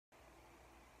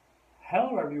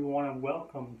Hello everyone and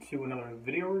welcome to another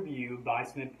video review by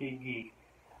Centipede Geek.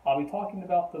 I'll be talking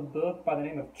about the book by the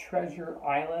name of Treasure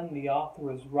Island. The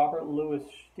author is Robert Louis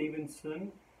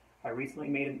Stevenson. I recently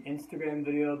made an Instagram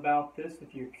video about this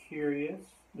if you're curious.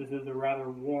 This is a rather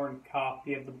worn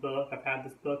copy of the book. I've had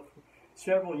this book for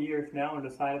several years now and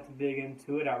decided to dig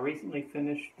into it. I recently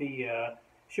finished the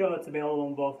show that's available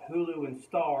on both Hulu and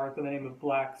Starz by the name of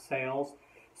Black Sails.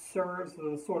 Serves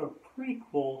as a sort of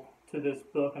prequel to this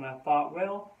book, and I thought,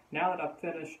 well, now that I've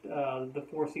finished the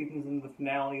 4 seasons and the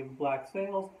finale of Black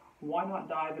Sails, why not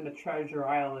dive into Treasure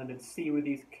Island and see where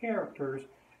these characters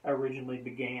originally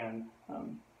began?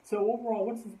 So overall,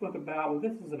 what's this book about? Well,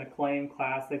 this is an acclaimed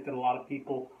classic that a lot of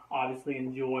people obviously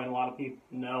enjoy and a lot of people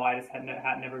know. I just had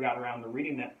never got around to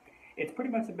reading it. It's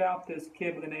pretty much about this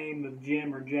kid by the name of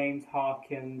Jim or James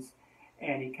Hawkins,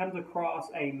 and he comes across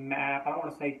a map. I don't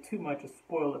want to say too much to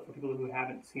spoil it for people who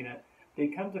haven't seen it. But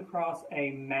he comes across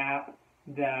a map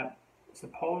that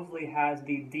supposedly has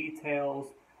the details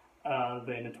of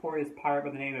a notorious pirate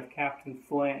by the name of Captain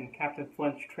Flint and Captain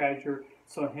Flint's treasure.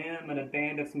 So him and a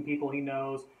band of some people he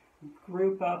knows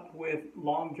group up with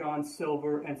Long John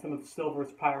Silver and some of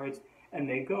Silver's pirates, and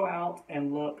they go out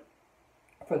and look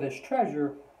for this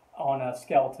treasure on a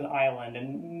skeleton island.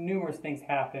 And numerous things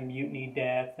happen, mutiny,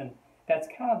 death, and that's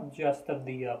kind of the gist of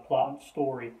the plot and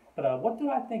story. But what did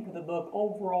I think of the book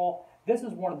overall? This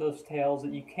is one of those tales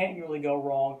that you can't really go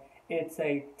wrong. It's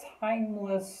a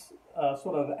timeless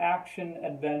sort of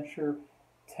action-adventure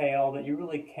tale that you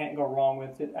really can't go wrong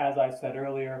with. As I said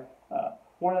earlier,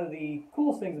 one of the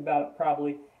coolest things about it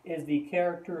probably is the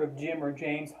character of Jim or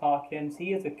James Hawkins.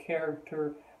 He is a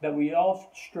character that we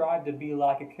all strive to be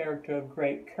like, a character of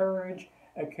great courage,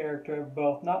 a character of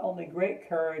both not only great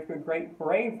courage but great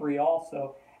bravery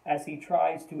also, as he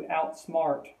tries to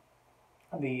outsmart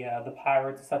the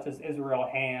pirates such as Israel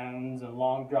Hands and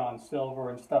Long John Silver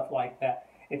and stuff like that.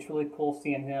 It's really cool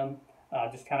seeing him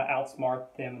just kind of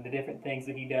outsmart them and the different things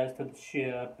that he does to the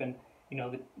ship, and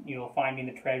finding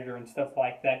the treasure and stuff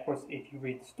like that. Of course, if you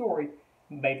read the story,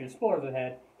 major spoilers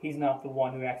ahead, he's not the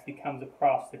one who actually comes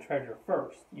across the treasure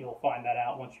first. You'll find that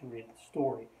out once you read the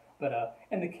story. But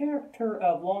and the character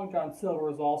of Long John Silver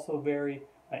is also very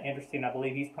interesting. I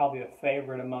believe he's probably a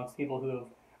favorite amongst people who have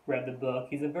read the book.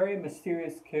 He's a very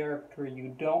mysterious character.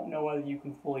 You don't know whether you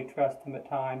can fully trust him at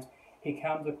times. He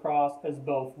comes across as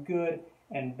both good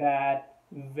and bad,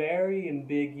 very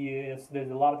ambiguous.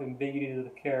 There's a lot of ambiguity to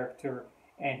the character,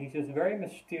 and he's just very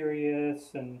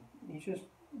mysterious, and he's just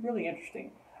really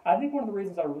interesting. I think one of the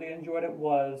reasons I really enjoyed it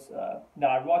was that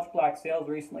I watched Black Sails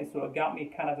recently, so it got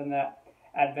me kind of in that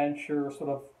adventure sort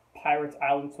of Pirates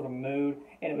Island sort of mood,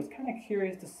 and it was kind of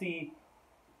curious to see,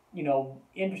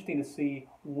 interesting to see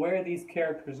where these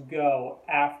characters go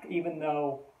after, even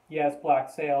though, yes, Black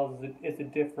Sails is a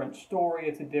different story,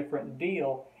 it's a different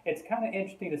deal. It's kind of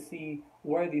interesting to see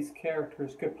where these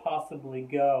characters could possibly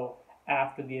go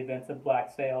after the events of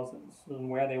Black Sails and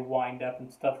where they wind up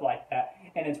and stuff like that.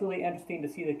 And it's really interesting to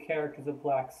see the characters of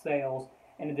Black Sails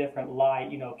in a different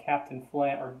light. Captain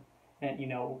Flint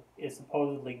is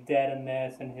supposedly dead in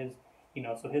this, and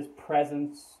so his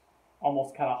presence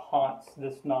almost kind of haunts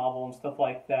this novel and stuff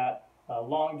like that.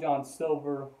 Long John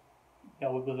Silver,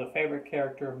 was a favorite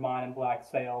character of mine in Black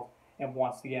Sails, and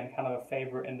once again, kind of a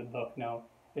favorite in the book known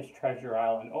as Treasure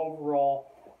Island. Overall,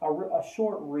 a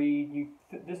short read.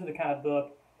 This is the kind of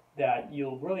book that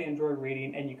you'll really enjoy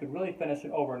reading, and you could really finish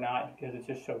it overnight because it's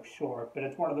just so short. But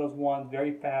it's one of those ones,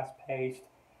 very fast-paced,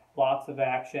 lots of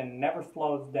action, never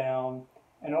slows down,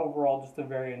 and overall just a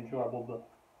very enjoyable book.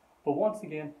 But once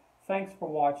again, thanks for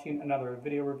watching another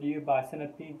video review by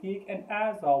Centipede Geek, and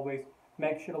as always,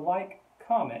 make sure to like,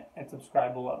 comment, and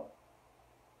subscribe below.